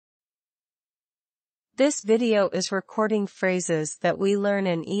This video is recording phrases that we learn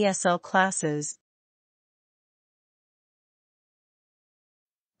in ESL classes.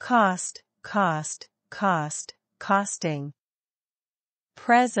 Cost, cost, cost, costing.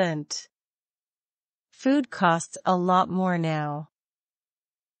 Present. Food costs a lot more now.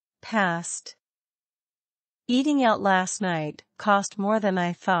 Past. Eating out last night cost more than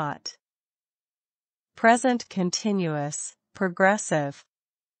I thought. Present continuous, progressive.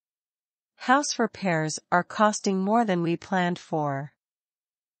 House repairs are costing more than we planned for.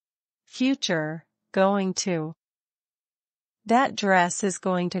 Future, going to. That dress is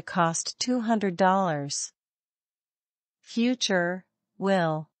going to cost $200. Future,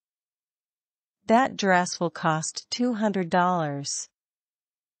 will. That dress will cost $200.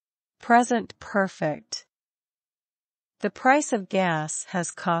 Present perfect. The price of gas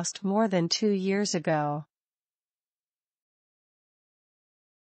has cost more than 2 years ago.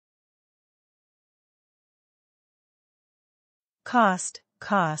 Cost,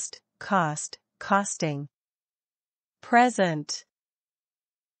 cost, cost, costing. Present.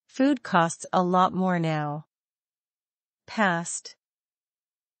 Food costs a lot more now. Past.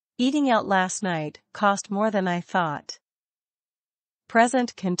 Eating out last night cost more than I thought.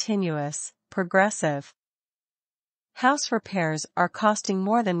 Present continuous, progressive. House repairs are costing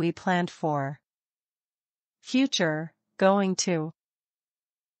more than we planned for. Future, going to.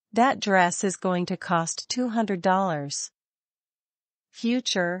 That dress is going to cost $200.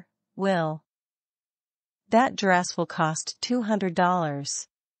 Future, will. That dress will cost $200.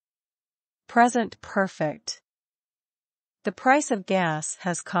 Present perfect. The price of gas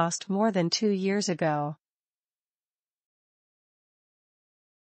has cost more than 2 years ago.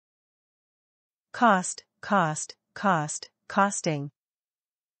 Cost, cost, cost, costing.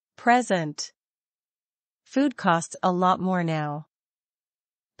 Present. Food costs a lot more now.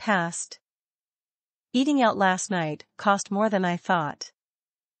 Past. Eating out last night cost more than I thought.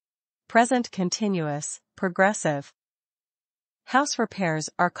 Present continuous, progressive. House repairs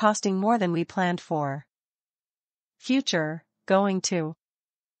are costing more than we planned for. Future, going to.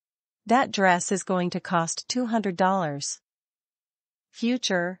 That dress is going to cost $200.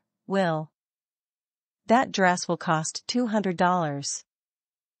 Future, will. That dress will cost $200.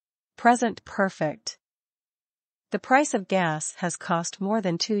 Present perfect. The price of gas has cost more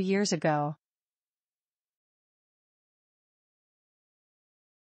than 2 years ago.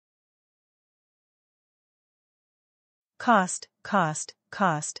 Cost, cost,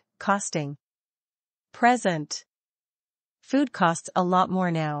 cost, costing. Present. Food costs a lot more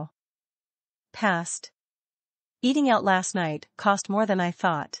now. Past. Eating out last night cost more than I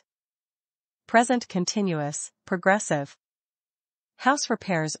thought. Present continuous, progressive. House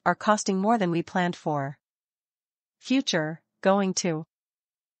repairs are costing more than we planned for. Future, going to.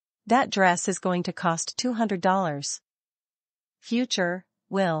 That dress is going to cost $200. Future,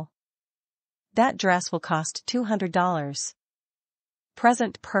 will. That dress will cost $200.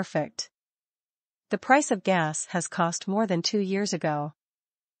 Present perfect. The price of gas has cost more than 2 years ago.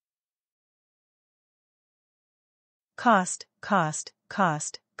 Cost, cost,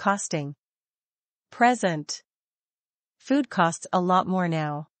 cost, costing. Present. Food costs a lot more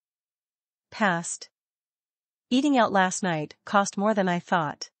now. Past. Eating out last night cost more than I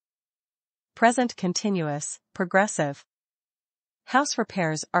thought. Present continuous, progressive. House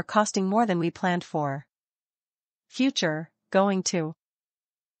repairs are costing more than we planned for. Future, going to.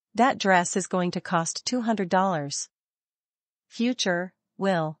 That dress is going to cost $200. Future,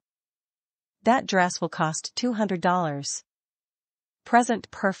 will. That dress will cost $200.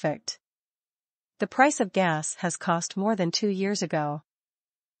 Present perfect. The price of gas has cost more than 2 years ago.